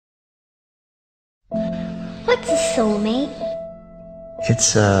What's a soulmate?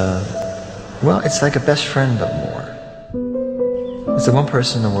 Well, it's like a best friend, but more. It's the one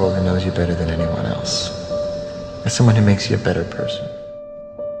person in the world who knows you better than anyone else. It's someone who makes you a better person.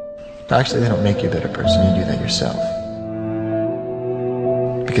 No, actually, they don't make you a better person, you do that yourself.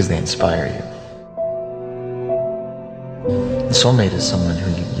 Because they inspire you. A soulmate is someone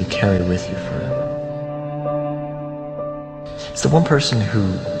who you carry with you forever. It's the one person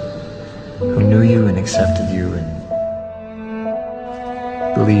who knew you and accepted you and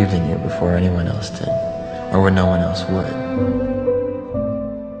believed in you before anyone else did, or when no one else would.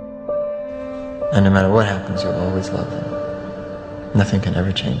 And no matter what happens, you'll always love them. Nothing can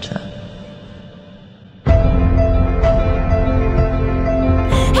ever change that.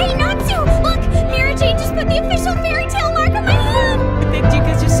 Hey, Natsu! Look! Mira Jane just put the official fairy tale mark on my head! I picked you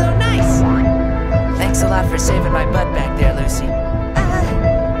because you're so nice! Thanks a lot for saving my butt back there, Lucy.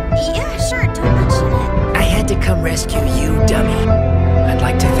 Yeah, sure, don't mention it. I had to come rescue you, dummy. I'd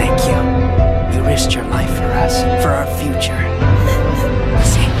like to thank you. You risked your life for us, for our future.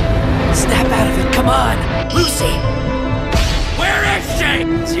 Lucy, snap out of it, come on! Lucy! Where is she?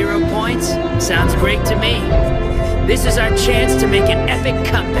 0 points? Sounds great to me. This is our chance to make an epic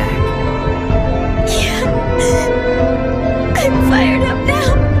comeback. Yeah. I'm fired up now.